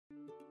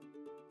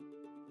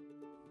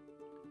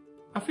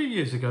A few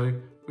years ago,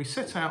 we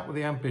set out with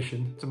the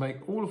ambition to make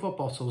all of our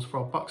bottles for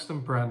our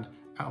Buxton brand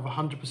out of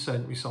 100%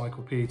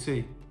 recycled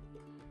PET.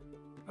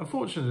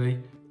 Unfortunately,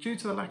 due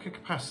to the lack of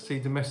capacity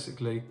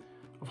domestically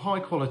of high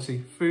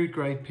quality food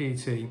grade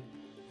PET,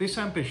 this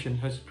ambition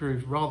has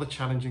proved rather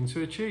challenging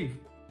to achieve.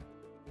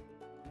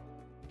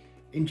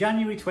 In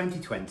January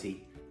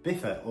 2020,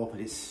 Biffa opened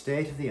its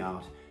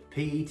state-of-the-art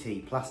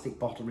PET plastic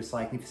bottle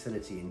recycling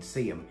facility in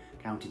Seaham,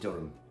 County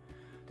Durham.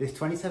 This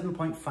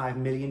 £27.5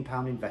 million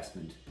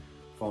investment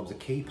forms a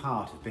key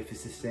part of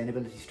Biffa's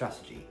sustainability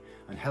strategy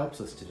and helps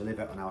us to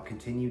deliver on our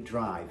continued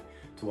drive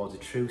towards a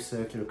true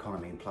circular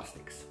economy in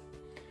plastics.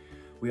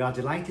 We are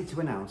delighted to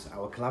announce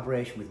our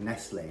collaboration with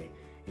Nestlé,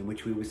 in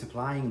which we will be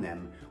supplying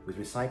them with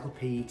recycled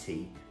PET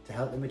to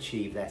help them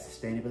achieve their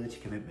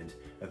sustainability commitment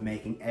of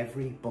making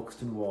every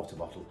Buxton water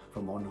bottle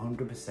from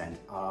 100%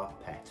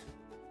 rPET.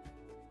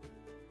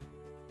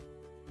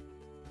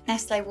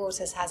 Nestlé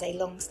Waters has a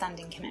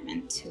long-standing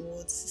commitment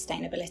towards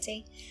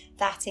sustainability.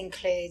 That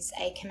includes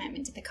a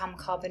commitment to become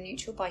carbon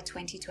neutral by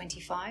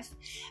 2025.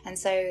 And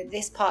so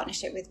this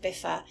partnership with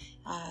Biffa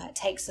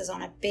takes us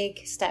on a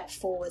big step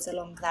forwards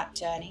along that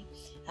journey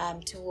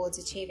towards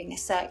achieving a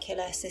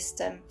circular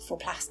system for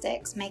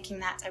plastics, making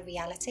that a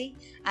reality,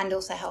 and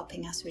also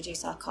helping us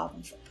reduce our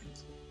carbon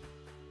footprint.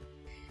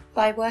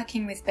 By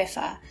working with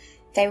Biffa,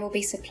 they will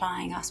be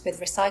supplying us with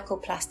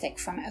recycled plastic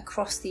from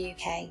across the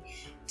UK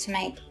to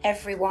make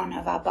every one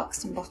of our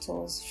Buxton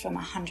bottles from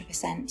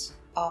 100%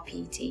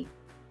 rPET.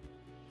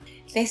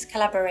 This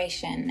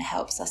collaboration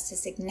helps us to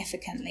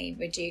significantly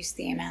reduce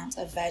the amount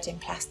of virgin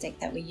plastic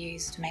that we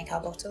use to make our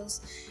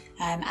bottles,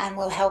 and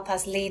will help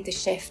us lead the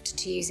shift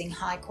to using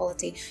high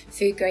quality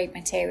food grade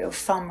material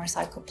from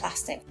recycled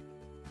plastic.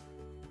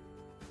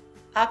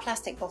 Our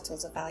plastic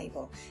bottles are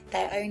valuable.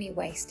 They're only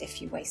waste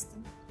if you waste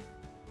them.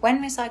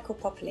 When recycled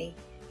properly,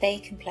 they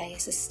can play a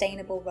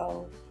sustainable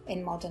role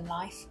in modern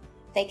life.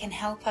 They can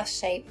help us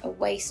shape a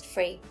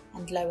waste-free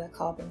and lower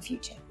carbon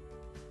future.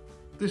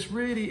 This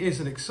really is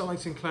an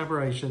exciting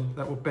collaboration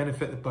that will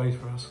benefit the both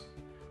of us.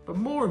 But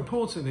more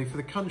importantly for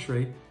the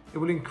country, it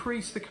will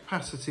increase the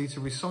capacity to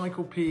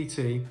recycle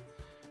PET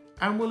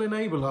and will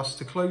enable us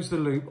to close the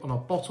loop on our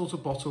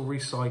bottle-to-bottle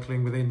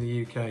recycling within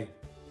the UK.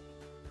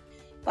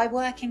 By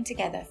working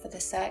together for the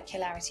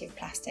circularity of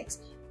plastics,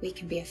 we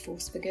can be a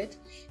force for good,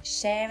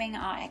 sharing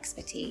our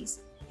expertise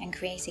and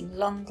creating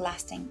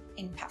long-lasting,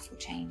 impactful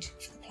change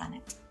for the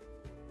planet.